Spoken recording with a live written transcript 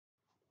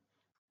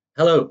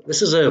Hello,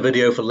 this is a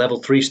video for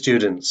level 3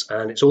 students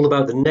and it's all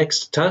about the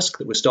next task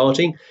that we're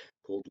starting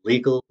called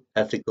legal,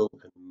 ethical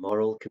and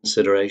moral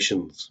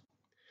considerations.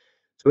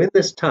 So in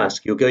this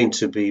task you're going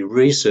to be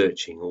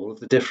researching all of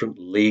the different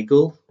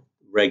legal,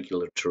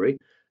 regulatory,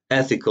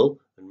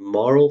 ethical and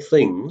moral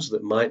things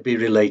that might be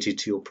related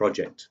to your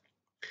project.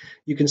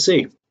 You can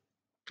see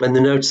in the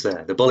notes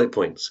there, the bullet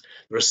points,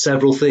 there are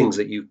several things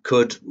that you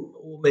could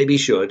or maybe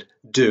should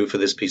do for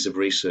this piece of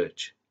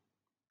research.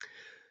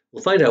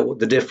 We'll find out what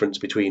the difference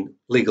between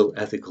legal,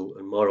 ethical,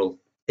 and moral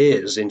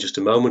is in just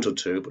a moment or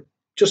two, but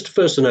just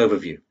first an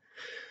overview.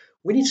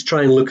 We need to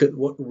try and look at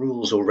what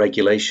rules or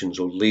regulations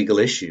or legal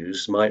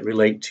issues might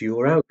relate to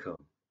your outcome.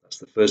 That's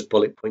the first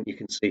bullet point you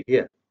can see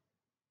here.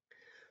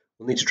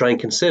 We'll need to try and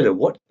consider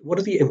what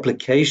are the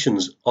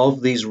implications of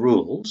these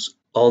rules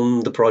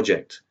on the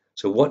project.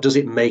 So what does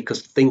it make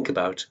us think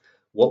about?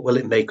 What will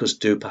it make us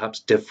do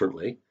perhaps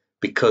differently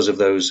because of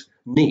those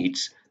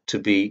needs to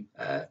be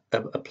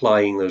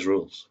applying those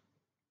rules?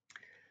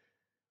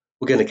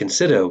 We're going to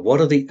consider what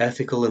are the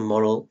ethical and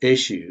moral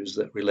issues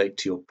that relate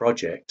to your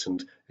project,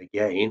 and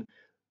again,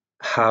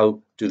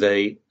 how do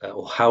they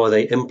or how are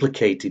they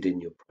implicated in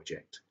your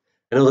project?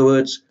 In other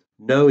words,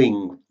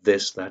 knowing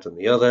this, that, and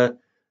the other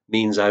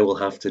means I will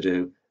have to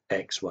do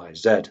X, Y,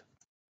 Z.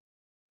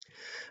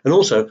 And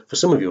also, for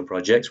some of your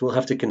projects, we'll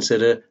have to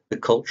consider the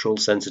cultural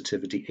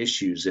sensitivity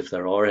issues, if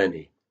there are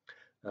any.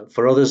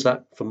 For others,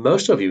 for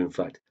most of you, in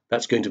fact,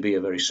 that's going to be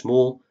a very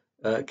small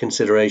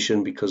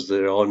consideration because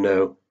there are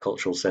no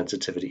cultural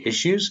sensitivity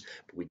issues,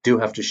 but we do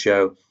have to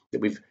show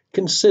that we've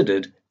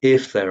considered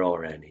if there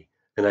are any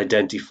and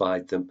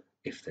identified them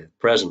if they're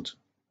present.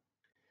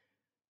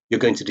 You're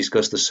going to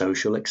discuss the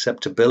social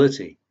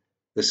acceptability,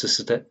 the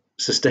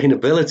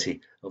sustainability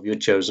of your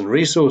chosen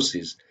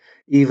resources.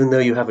 Even though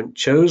you haven't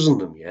chosen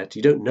them yet,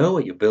 you don't know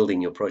what you're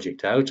building your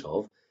project out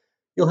of,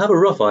 you'll have a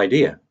rough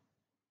idea.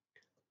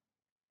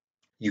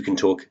 You can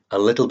talk a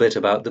little bit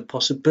about the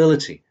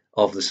possibility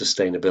of the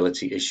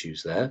sustainability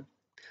issues there,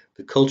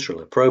 the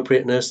cultural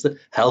appropriateness, the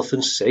health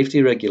and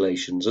safety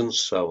regulations, and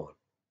so on.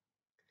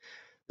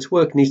 This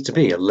work needs to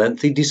be a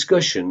lengthy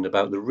discussion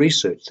about the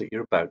research that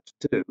you're about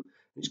to do.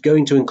 It's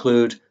going to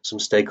include some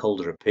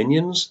stakeholder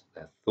opinions,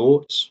 their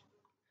thoughts,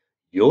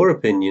 your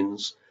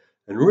opinions,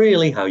 and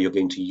really how you're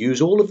going to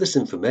use all of this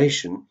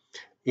information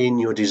in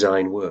your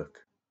design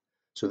work.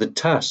 So the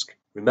task,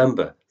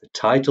 remember the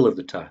title of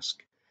the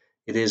task,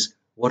 it is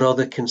what are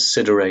the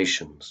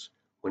considerations?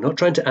 We're not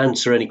trying to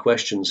answer any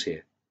questions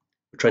here.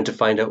 We're trying to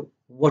find out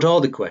what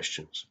are the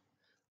questions?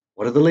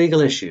 What are the legal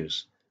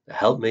issues that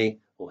help me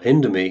or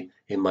hinder me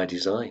in my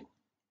design?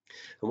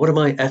 And what are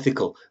my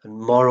ethical and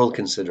moral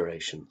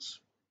considerations?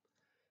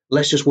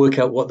 Let's just work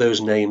out what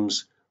those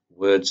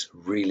words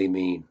really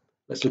mean.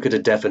 Let's look at a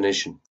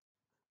definition.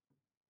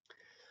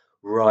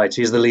 Right,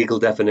 here's the legal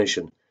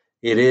definition.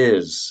 It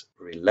is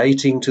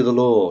relating to the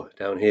law,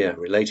 down here,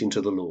 relating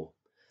to the law.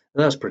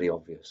 And that's pretty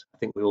obvious. I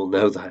think we all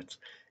know that.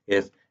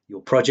 If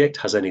your project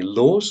has any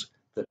laws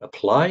that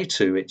apply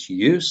to its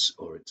use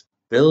or its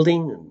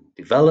building and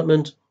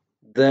development,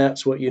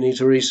 that's what you need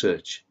to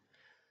research.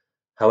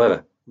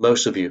 However,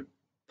 most of you,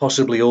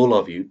 possibly all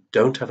of you,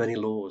 don't have any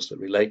laws that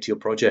relate to your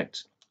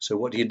project. So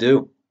what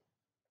do?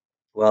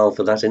 Well,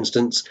 for that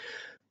instance,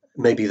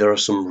 maybe there are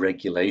some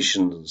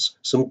regulations,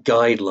 some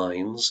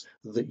guidelines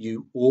that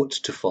you ought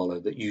to follow,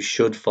 that you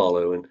should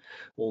follow and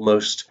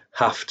almost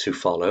have to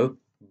follow,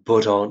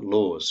 but aren't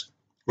laws.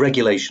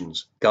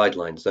 Regulations,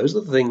 guidelines, those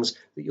are the things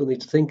that you'll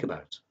need to think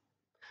about.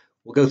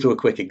 We'll go through a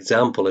quick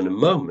example in a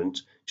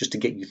moment just to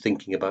get you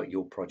thinking about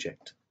your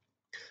project.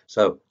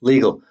 So,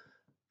 legal,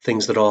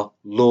 things that are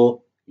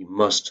law, you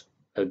must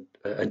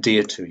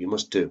adhere to, you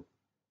must do.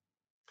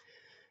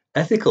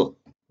 Ethical.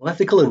 Well,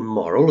 ethical and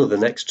moral are the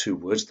next two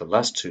words, the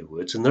last two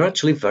words, and they're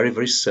actually very,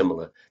 very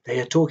similar. They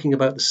are talking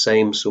about the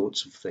same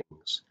sorts of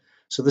things.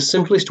 So the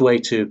simplest way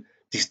to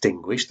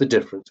distinguish the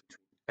difference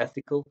between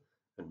ethical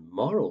and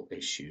moral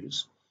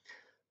issues,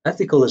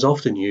 ethical is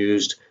often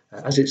used,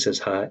 as it says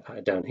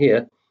down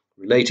here,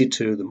 related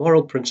to the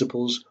moral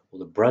principles or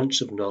the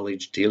branch of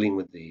knowledge dealing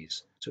with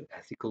these. So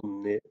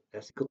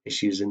ethical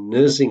issues in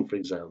nursing, for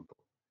example,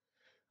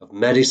 of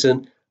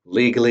medicine,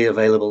 legally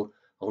available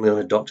only on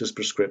a doctor's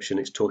prescription.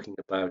 It's talking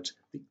about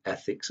the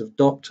ethics of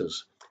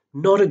doctors.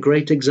 Not a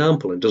great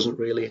example and doesn't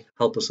really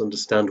help us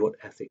understand what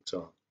ethics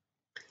are.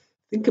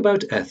 Think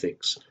about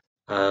ethics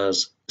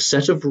as a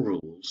set of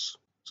rules.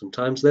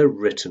 Sometimes they're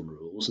written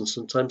rules and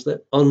sometimes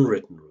they're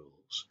unwritten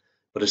rules,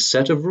 but a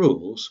set of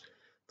rules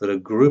that a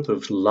group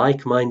of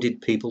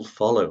like-minded people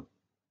follow.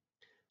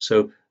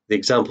 So the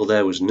example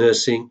there was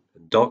nursing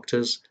and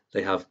doctors.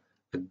 They have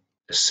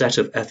a set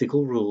of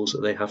ethical rules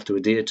that they have to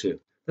adhere to.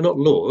 They're not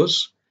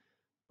laws,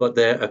 but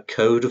they're a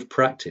code of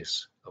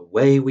practice, a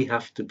way we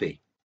have to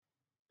be.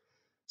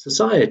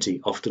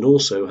 Society often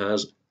also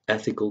has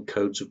ethical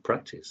codes of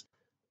practice,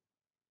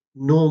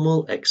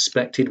 normal,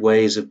 expected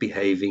ways of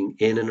behaving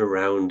in and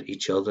around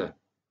each other,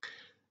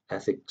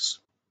 ethics.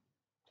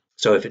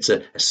 So if it's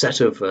a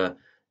set of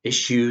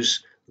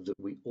issues that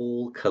we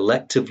all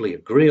collectively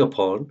agree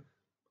upon,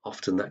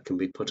 often that can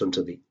be put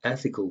under the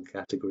ethical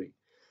category.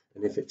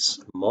 And if it's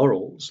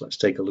morals, let's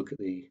take a look at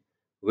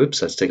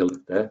let's take a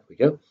look, there we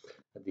go,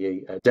 at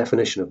the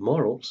definition of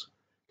morals: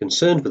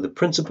 concerned with the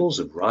principles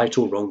of right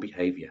or wrong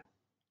behavior.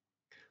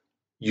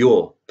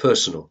 Your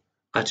personal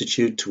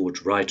attitude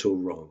towards right or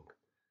wrong,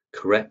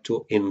 correct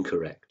or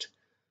incorrect,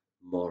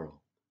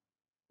 moral.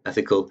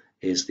 Ethical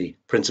is the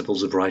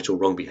principles of right or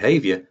wrong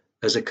behavior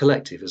as a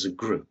collective, as a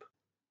group.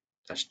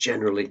 That's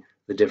generally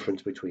the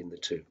difference between the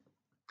two.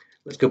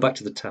 Let's go back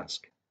to the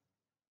task.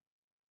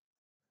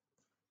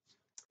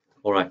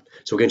 All right,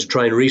 so we're going to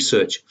try and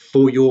research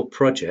for your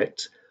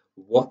project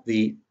what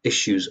the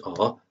issues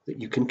are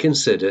that you can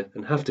consider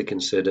and have to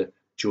consider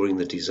during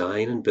the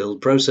design and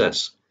build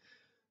process.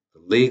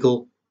 The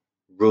legal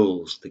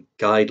rules, the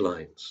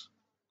guidelines,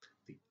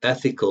 the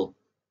ethical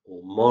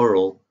or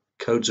moral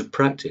codes of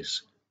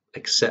practice,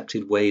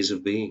 accepted ways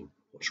of being,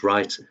 what's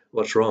right,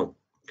 what's wrong.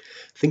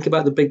 Think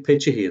about the big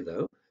picture here,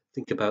 though.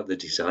 Think about the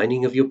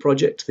designing of your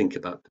project. Think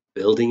about the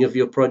building of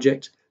your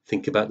project.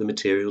 Think about the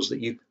materials that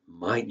you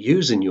might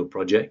use in your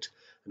project.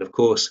 And of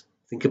course,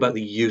 think about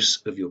the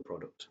use of your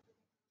product.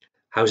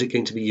 How is it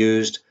going to be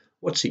used?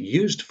 What's it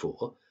used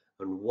for?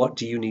 And what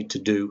do you need to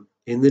do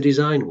in the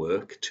design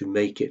work to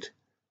make it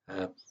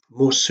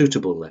more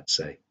suitable, let's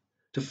say,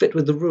 to fit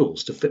with the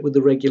rules, to fit with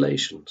the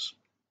regulations?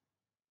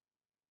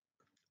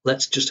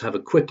 Let's just have a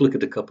quick look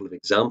at a couple of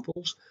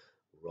examples,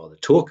 or rather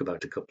talk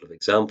about a couple of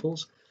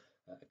examples.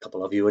 A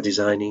couple of you are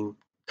designing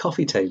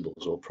coffee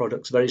tables or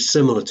products very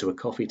similar to a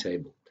coffee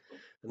table.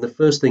 And the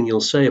first thing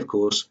you'll say, of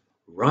course,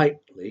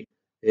 rightly,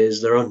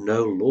 is there are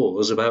no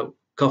laws about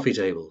coffee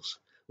tables.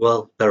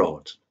 Well, there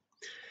aren't.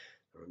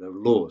 There are no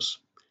laws.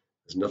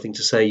 There's nothing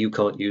to say you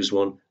can't use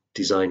one,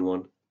 design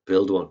one,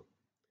 build one.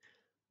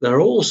 There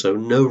are also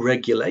no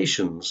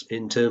regulations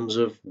in terms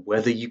of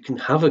whether you can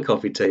have a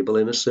coffee table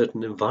in a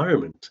certain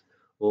environment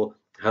or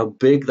how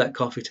big that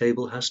coffee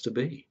table has to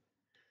be.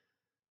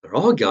 There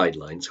are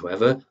guidelines,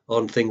 however,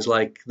 on things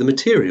like the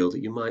material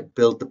that you might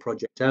build the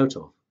project out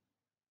of.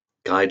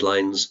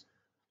 Guidelines,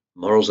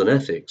 morals and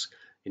ethics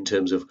in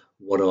terms of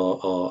what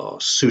are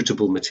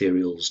suitable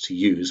materials to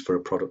use for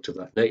a product of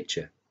that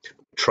nature.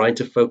 Trying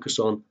to focus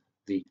on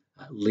the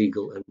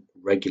legal and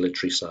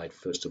regulatory side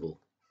first of all.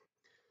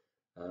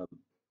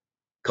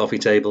 Coffee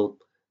table,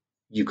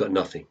 you've got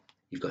nothing.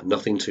 You've got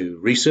nothing to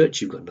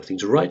research, you've got nothing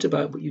to write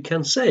about, but you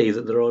can say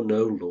that there are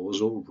no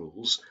laws or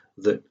rules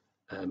that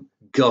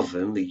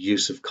govern the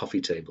use of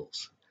coffee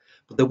tables.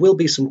 But there will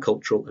be some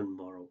cultural and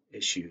moral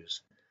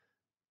issues.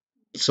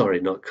 Sorry,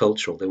 not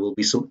cultural. There will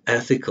be some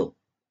ethical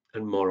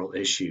and moral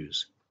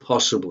issues,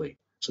 possibly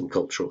some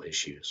cultural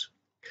issues.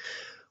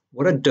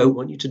 What I don't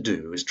want you to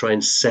do is try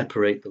and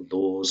separate the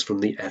laws from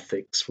the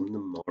ethics, from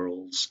the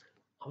morals.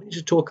 I want you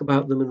to talk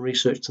about them and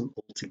research them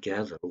all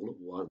together, all at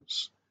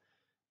once.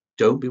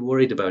 Don't be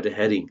worried about a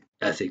heading,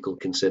 ethical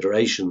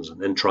considerations,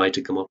 and then try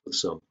to come up with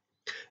some.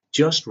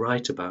 Just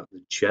write about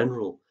the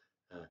general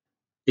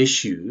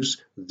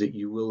issues that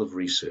you will have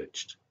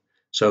researched.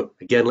 So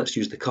again, let's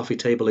use the coffee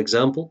table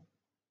example.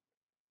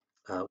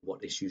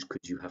 What issues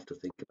could you have to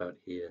think about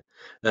here?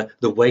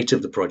 The weight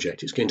of the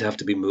project is going to have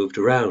to be moved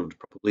around,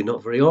 probably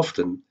not very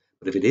often,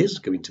 but if it is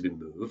going to be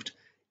moved,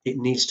 it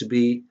needs to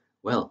be,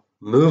 well,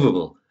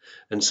 movable.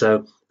 And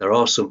so there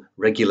are some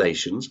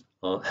regulations,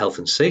 health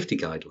and safety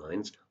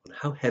guidelines on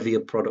how heavy a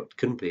product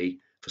can be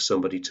for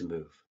somebody to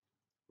move.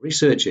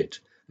 Research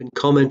it and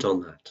comment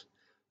on that.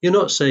 You're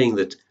not saying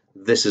that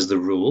this is the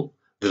rule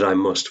that I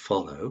must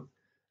follow,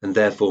 and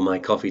therefore my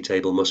coffee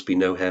table must be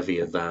no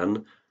heavier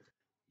than.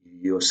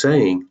 You're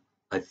saying,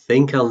 I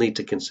think I'll need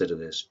to consider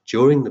this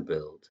during the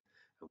build.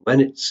 When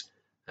it's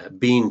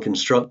being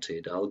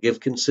constructed, I'll give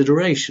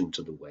consideration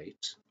to the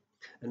weight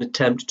and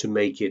attempt to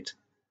make it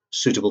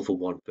suitable for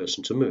one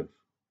person to move,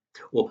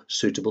 or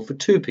suitable for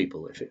two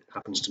people if it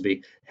happens to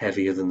be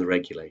heavier than the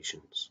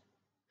regulations.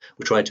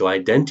 We try to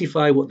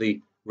identify what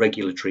the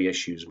regulatory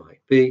issues might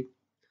be,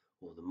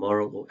 or the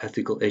moral or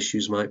ethical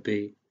issues might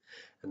be,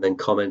 and then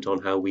comment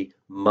on how we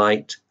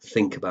might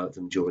think about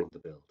them during the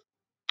build.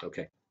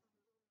 Okay.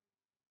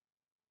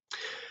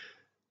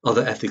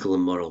 Other ethical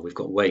and moral, we've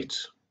got weight.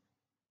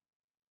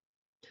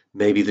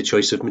 Maybe the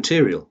choice of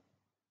material.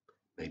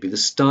 Maybe the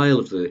style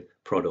of the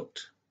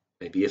product.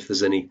 Maybe if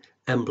there's any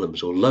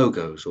emblems or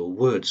logos or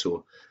words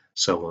or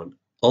so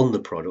on the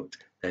product,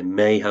 they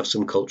may have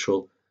some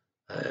cultural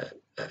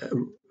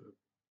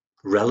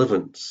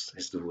relevance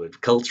is the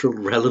word, cultural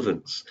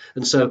relevance.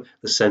 And so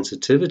the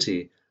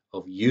sensitivity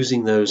of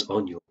using those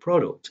on your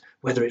product,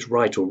 whether it's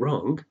right or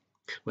wrong,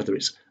 whether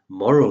it's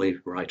morally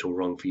right or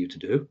wrong for you to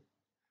do,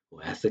 or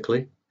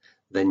ethically,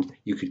 then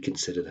you could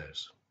consider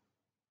those.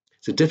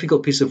 It's a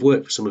difficult piece of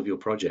work for some of your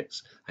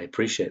projects. I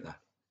appreciate that.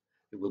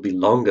 It will be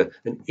longer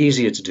and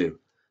easier to do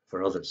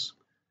for others.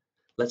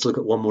 Let's look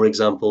at one more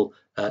example,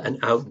 an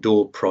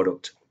outdoor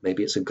product.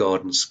 Maybe it's a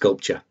garden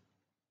sculpture.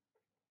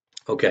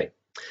 Okay,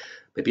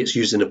 maybe it's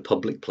used in a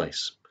public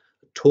place.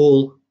 A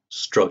tall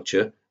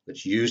structure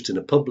that's used in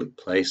a public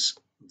place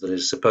that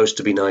is supposed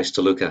to be nice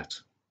to look at.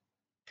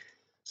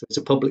 So it's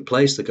a public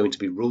place. There are going to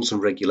be rules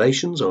and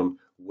regulations on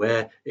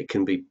where it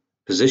can be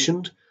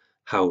positioned,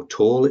 how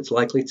tall it's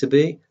likely to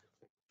be.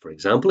 For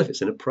example, if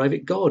it's in a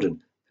private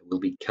garden, there will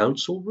be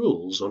council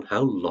rules on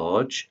how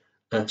large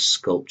a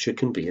sculpture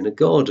can be in a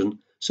garden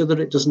so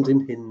that it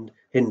doesn't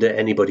hinder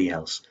anybody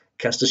else,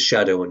 cast a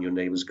shadow on your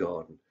neighbour's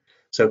garden.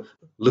 So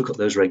look at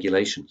those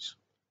regulations.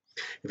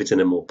 If it's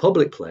in a more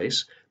public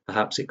place,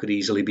 perhaps it could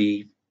easily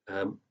be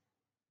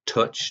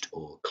touched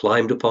or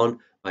climbed upon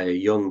by a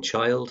young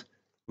child.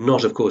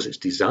 Not, of course, it's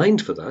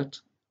designed for that,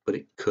 but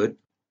it could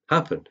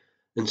happen.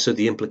 And so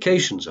the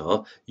implications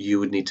are you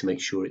would need to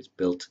make sure it's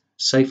built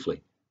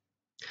safely.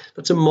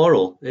 That's a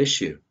moral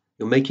issue.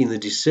 You're making the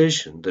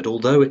decision that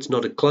although it's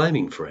not a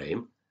climbing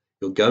frame,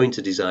 you're going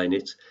to design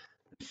it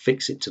and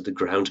fix it to the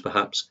ground,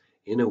 perhaps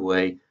in a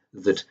way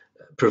that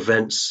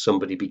prevents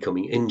somebody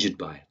becoming injured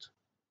by it.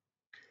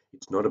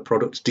 It's not a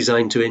product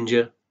designed to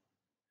injure.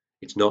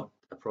 It's not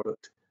a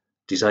product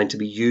designed to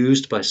be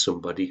used by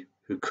somebody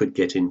who could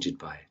get injured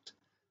by it.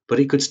 But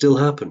it could still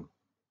happen.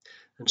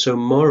 And so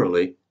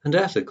morally and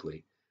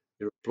ethically,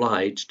 you're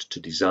obliged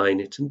to design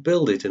it and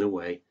build it in a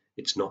way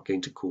it's not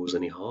going to cause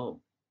any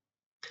harm.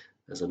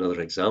 As another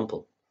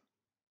example.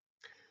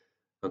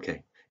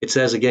 Okay, it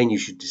says again you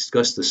should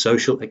discuss the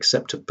social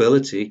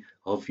acceptability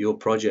of your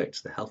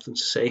project, the health and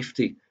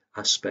safety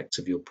aspects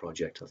of your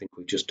project. I think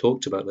we've just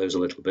talked about those a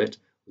little bit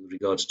with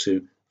regards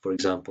to, for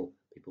example,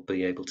 people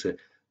being able to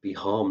be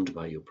harmed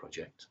by your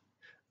project.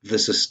 The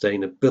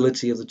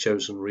sustainability of the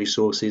chosen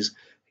resources.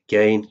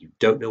 Again, you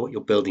don't know what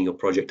you're building your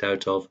project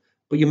out of,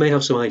 but you may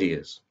have some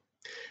ideas.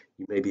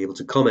 You may be able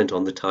to comment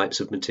on the types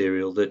of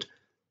material that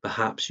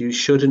perhaps you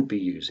shouldn't be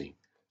using.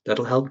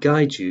 That'll help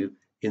guide you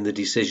in the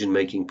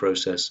decision-making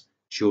process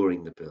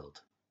during the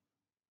build.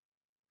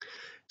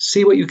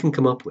 See what you can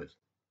come up with.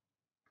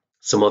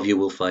 Some of you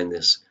will find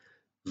this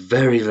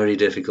very, very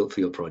difficult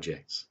for your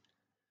projects.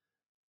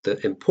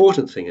 The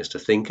important thing is to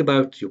think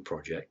about your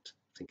project,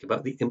 think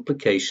about the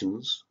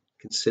implications,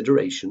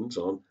 considerations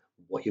on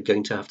what you're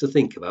going to have to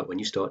think about when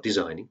you start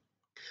designing,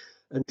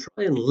 and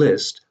try and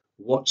list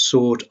what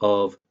sort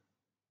of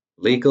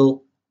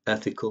legal,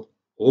 ethical,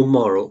 or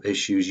moral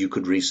issues you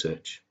could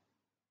research.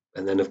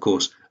 And then, of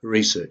course,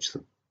 research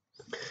them.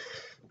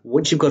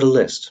 Once you've got a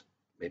list,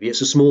 maybe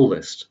it's a small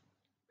list,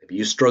 maybe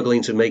you're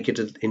struggling to make it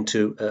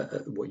into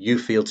what you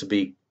feel to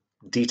be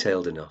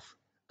detailed enough.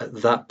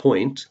 At that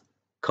point,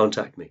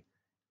 contact me.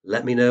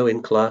 Let me know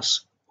in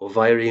class or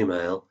via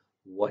email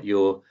what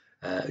your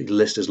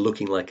list is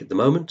looking like at the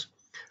moment.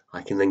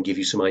 I can then give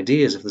you some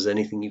ideas if there's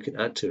anything you can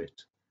add to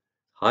it.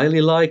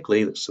 Highly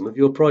likely that some of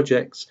your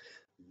projects,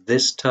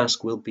 this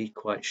task will be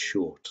quite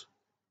short.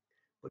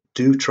 But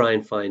do try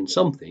and find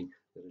something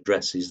that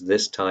addresses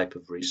this type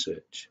of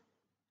research.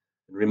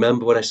 And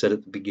remember what I said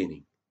at the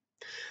beginning.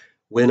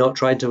 We're not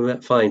trying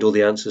to find all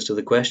the answers to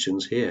the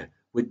questions here.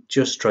 We're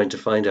just trying to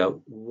find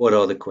out what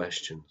are the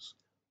questions.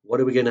 What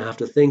are we going to have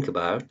to think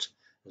about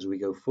as we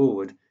go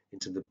forward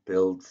into the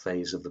build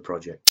phase of the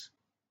project?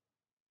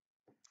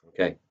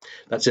 Okay,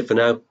 that's it for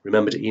now.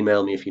 Remember to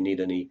email me if you need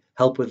any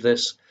help with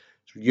this.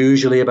 It's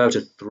usually about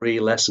a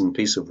 3-lesson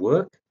piece of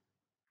work,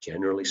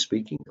 generally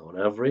speaking, on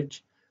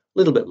average. A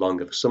little bit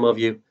longer for some of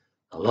you,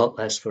 a lot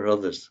less for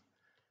others.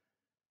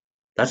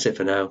 That's it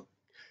for now.